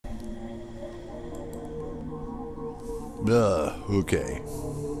Okay.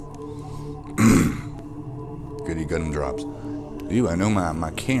 Goody gumdrops. Ooh, I know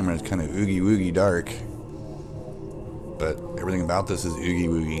my camera is kind of oogie woogie dark, but everything about this is oogie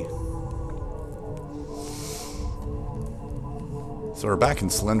woogie. So we're back in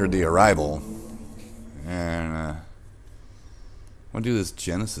Slender the Arrival, and I want to do this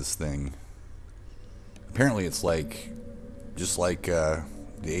Genesis thing. Apparently it's like, just like the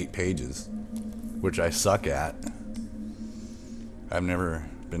 8 pages, which I suck at. I've never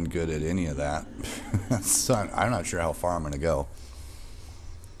been good at any of that. So I'm not sure how far I'm going to go.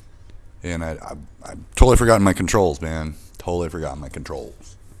 And I totally forgotten my controls, man. Totally forgotten my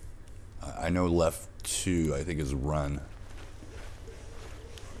controls. I know left 2, I think, is run.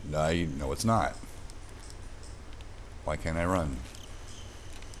 No, it's not. Why can't I run?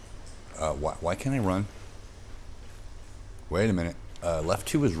 Why can't I run? Wait a minute. Left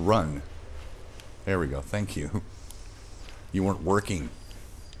 2 is run. There we go. Thank you. You weren't working.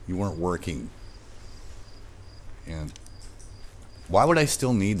 You weren't working. And why would I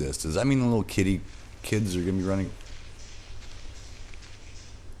still need this? Does that mean the little kids are going to be running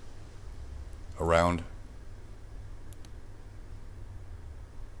around?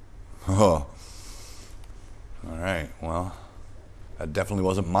 Oh. Alright, well, that definitely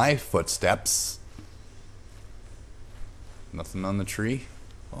wasn't my footsteps. Nothing on the tree?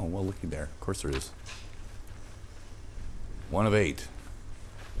 Oh, well, looky there. Of course there is. 1 of 8.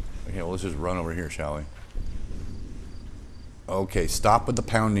 Okay, well, let's just run over here, shall we? Okay, stop with the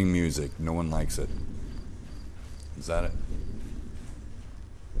pounding music. No one likes it. Is that it?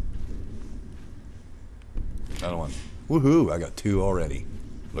 Another one. Woohoo! I got 2 already.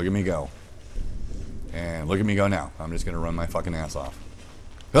 Look at me go. And look at me go now. I'm just going to run my fucking ass off.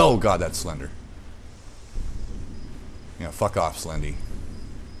 Oh, God, that's Slender. Yeah, fuck off, Slendy.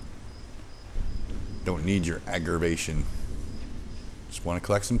 Don't need your aggravation. Just want to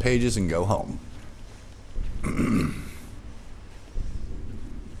collect some pages and go home.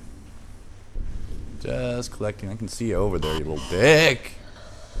 Just collecting. I can see you over there, you little dick.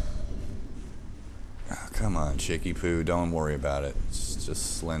 Oh, come on, Chicky Poo. Don't worry about it. It's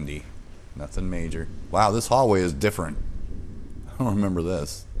just Slendy. Nothing major. Wow, this hallway is different. I don't remember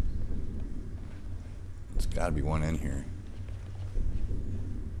this. There's got to be one in here.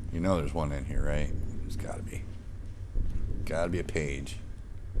 You know there's one in here, right? There's got to be. Got to be a page.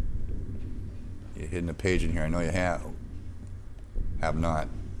 You hidden a page in here. I know you have. Have not.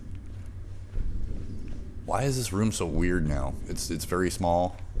 Why is this room so weird now? It's very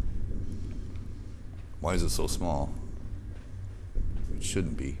small. Why is it so small? It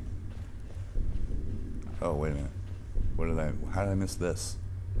shouldn't be. Oh, wait a minute. How did I miss this?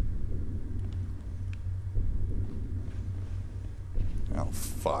 Oh,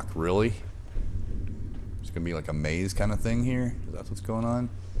 fuck, really? It's gonna be like a maze kind of thing here? That's what's going on?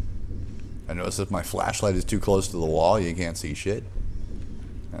 I notice if my flashlight is too close to the wall, you can't see shit.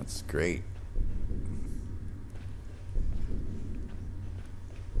 That's great.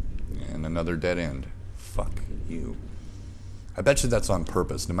 And another dead end. Fuck you. I bet you that's on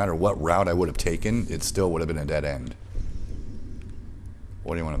purpose. No matter what route I would have taken, it still would have been a dead end.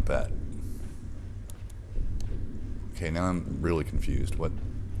 What do you want to bet? Okay, now I'm really confused. What?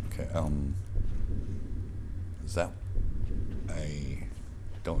 Okay, is that? I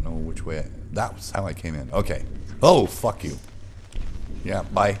don't know which way. That was how I came in. Okay. Oh, fuck you. Yeah,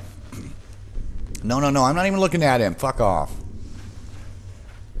 bye. No, I'm not even looking at him. Fuck off.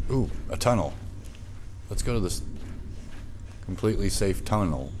 Ooh, a tunnel. Let's go to this completely safe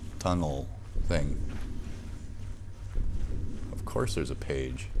tunnel thing. Of course there's a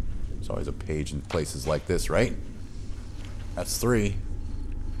page. There's always a page in places like this, right? That's 3.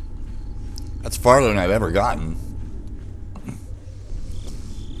 That's farther than I've ever gotten.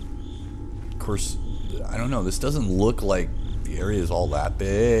 Of course, I don't know. This doesn't look like the area is all that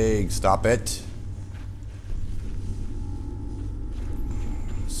big. Stop it.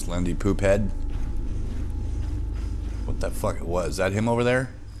 Slendy poop head. What the fuck was that? Him over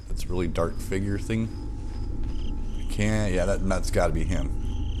there? That's a really dark figure thing. I can't. Yeah, that's got to be him.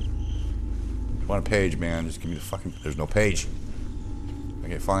 I want a page, man. Just give me the fucking. There's no page.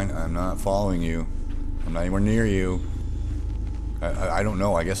 Okay, fine. I'm not following you. I'm not anywhere near you. I don't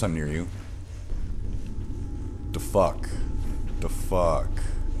know. I guess I'm near you. The fuck. The fuck.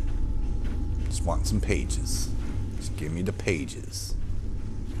 Just want some pages. Just give me the pages.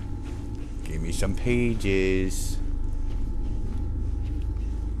 Give me some pages.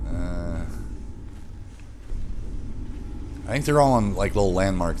 I think they're all on like little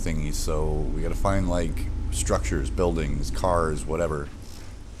landmark thingies, so we gotta find like structures, buildings, cars, whatever.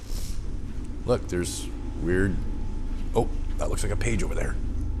 Look, there's weird Oh, that looks like a page over there.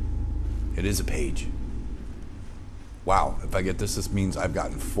 It is a page. Wow, if I get this, this means I've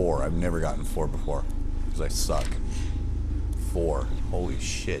gotten 4. I've never gotten 4 before. Because I suck. 4. Holy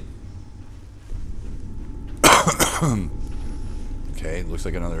shit. Okay, looks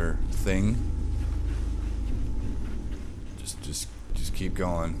like another thing. Just keep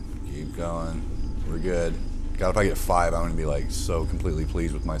going. Keep going. We're good. God, if I get 5, I'm gonna be like so completely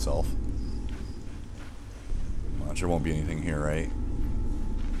pleased with myself. Well, there won't be anything here, right?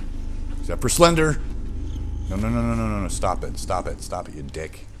 Except for Slender. No, no, no, no, no, no, no. Stop it. Stop it. Stop it, you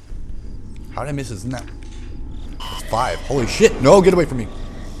dick. How did I miss his net? That's 5. Holy shit. No, get away from me.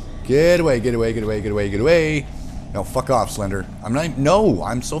 Get away, get away, get away, get away, get away. No, fuck off, Slender. I'm not even, no,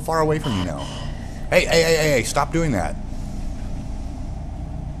 I'm so far away from you now. Hey, hey, hey, hey, hey, stop doing that.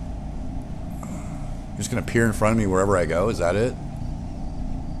 You're just gonna appear in front of me wherever I go, is that it?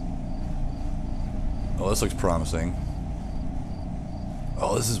 Oh, this looks promising.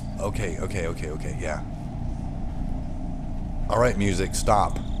 Oh, this is, okay, okay, okay, okay, yeah. Alright, music,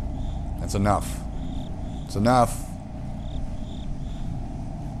 stop. That's enough. It's enough.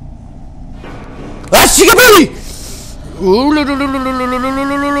 Ah, shikabooey! No,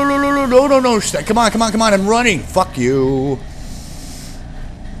 no, no. Come on, come on, come on. I'm running. Fuck you.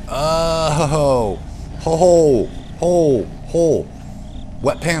 Ho, ho, ho, ho.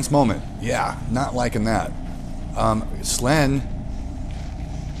 Wet pants moment. Yeah, not liking that. Slen.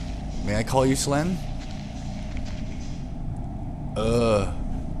 May I call you Slen?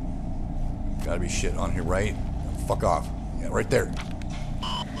 Gotta be shit on here, right? Fuck off. Yeah, right there.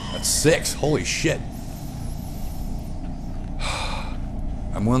 That's 6. Holy shit.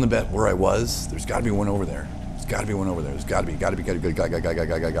 I'm willing to bet where I was. There's got to be one over there. There's got to be one over there. There's got to be.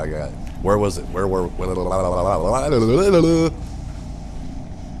 Where was it? Where?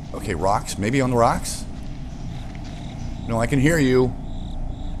 Okay, rocks. Maybe on the rocks? No, I can hear you.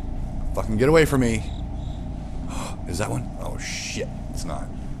 Fucking get away from me. Is that one? Oh, shit. It's not.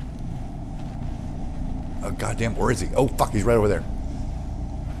 Oh, goddamn. Where is he? Oh, fuck. He's right over there.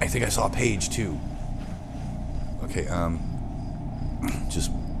 I think I saw a page, too. Okay,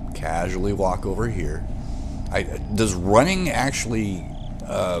 just casually walk over here. Does running actually,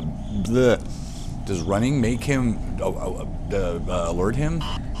 does running make him, alert him?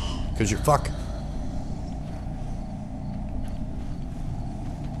 Because you're, fuck.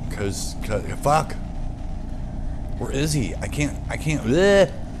 Because, fuck. Where is he? I can't,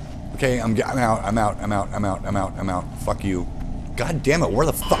 bleh. Okay, I'm out. Fuck you. God damn it, where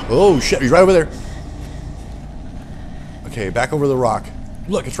the fuck? Oh shit, he's right over there. Okay, back over the rock.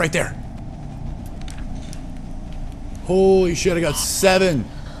 Look, it's right there. Holy shit, I got 7.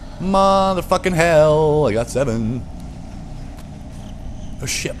 Motherfucking hell, I got 7. Oh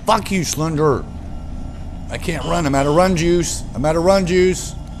shit, fuck you, Slender. I can't run, I'm out of run juice.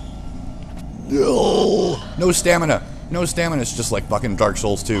 No stamina. No stamina, it's just like fucking Dark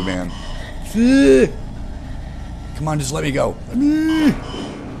Souls 2, man. Come on, just let me go.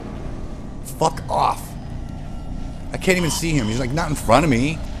 Fuck off. I can't even see him. He's like not in front of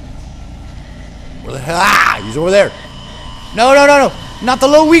me. Where the hell? Ah! He's over there. No, no, no, no. Not the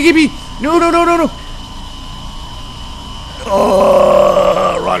low wiggy. No, no, no, no, no.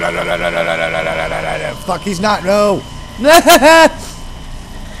 Oh, run. Fuck, he's not. No.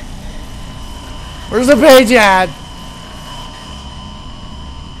 Where's the page at?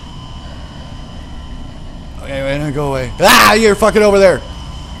 Okay, go away. Ah, you're fucking over there.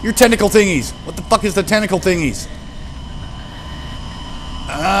 Your tentacle thingies. What the fuck is the tentacle thingies?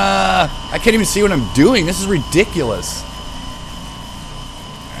 I can't even see what I'm doing. This is ridiculous.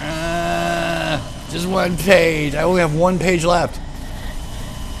 Just one page. I only have 1 page left.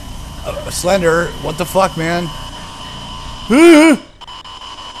 Slender, what the fuck, man?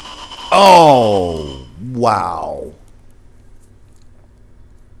 Oh, wow.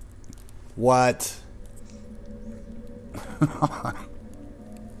 What?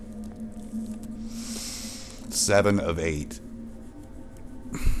 7 of 8.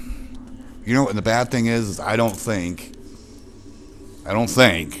 You know what the bad thing is I don't ever think,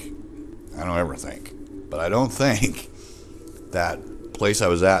 but I don't think that place I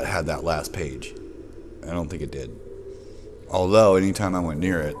was at had that last page. I don't think it did. Although, anytime I went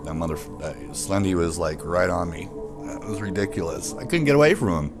near it, that Slendy was like right on me. That was ridiculous. I couldn't get away from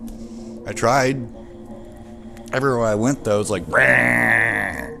him. I tried. Everywhere I went, though, it was like,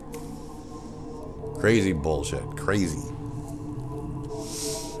 Brah! Crazy bullshit. Crazy.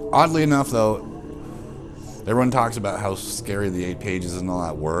 Oddly enough, though, everyone talks about how scary the 8 pages and all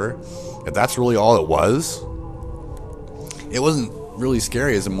that were. If that's really all it wasn't really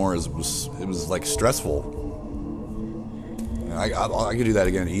scary as it was like stressful. I could do that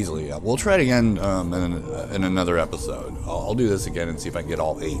again easily. We'll try it again in another episode. I'll do this again and see if I can get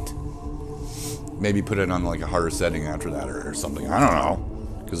all 8. Maybe put it on like a harder setting after that or something. I don't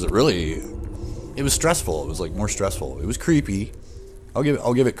know, because it was stressful. It was like more stressful. It was creepy. I'll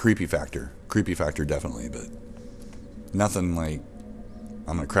give it creepy factor. Creepy factor definitely, but nothing like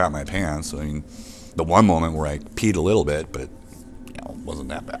I'm gonna crap my pants. I mean, the one moment where I peed a little bit, but it wasn't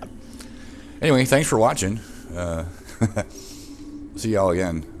that bad. Anyway, thanks for watching. See y'all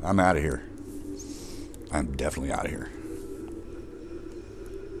again. I'm out of here. I'm definitely out of here.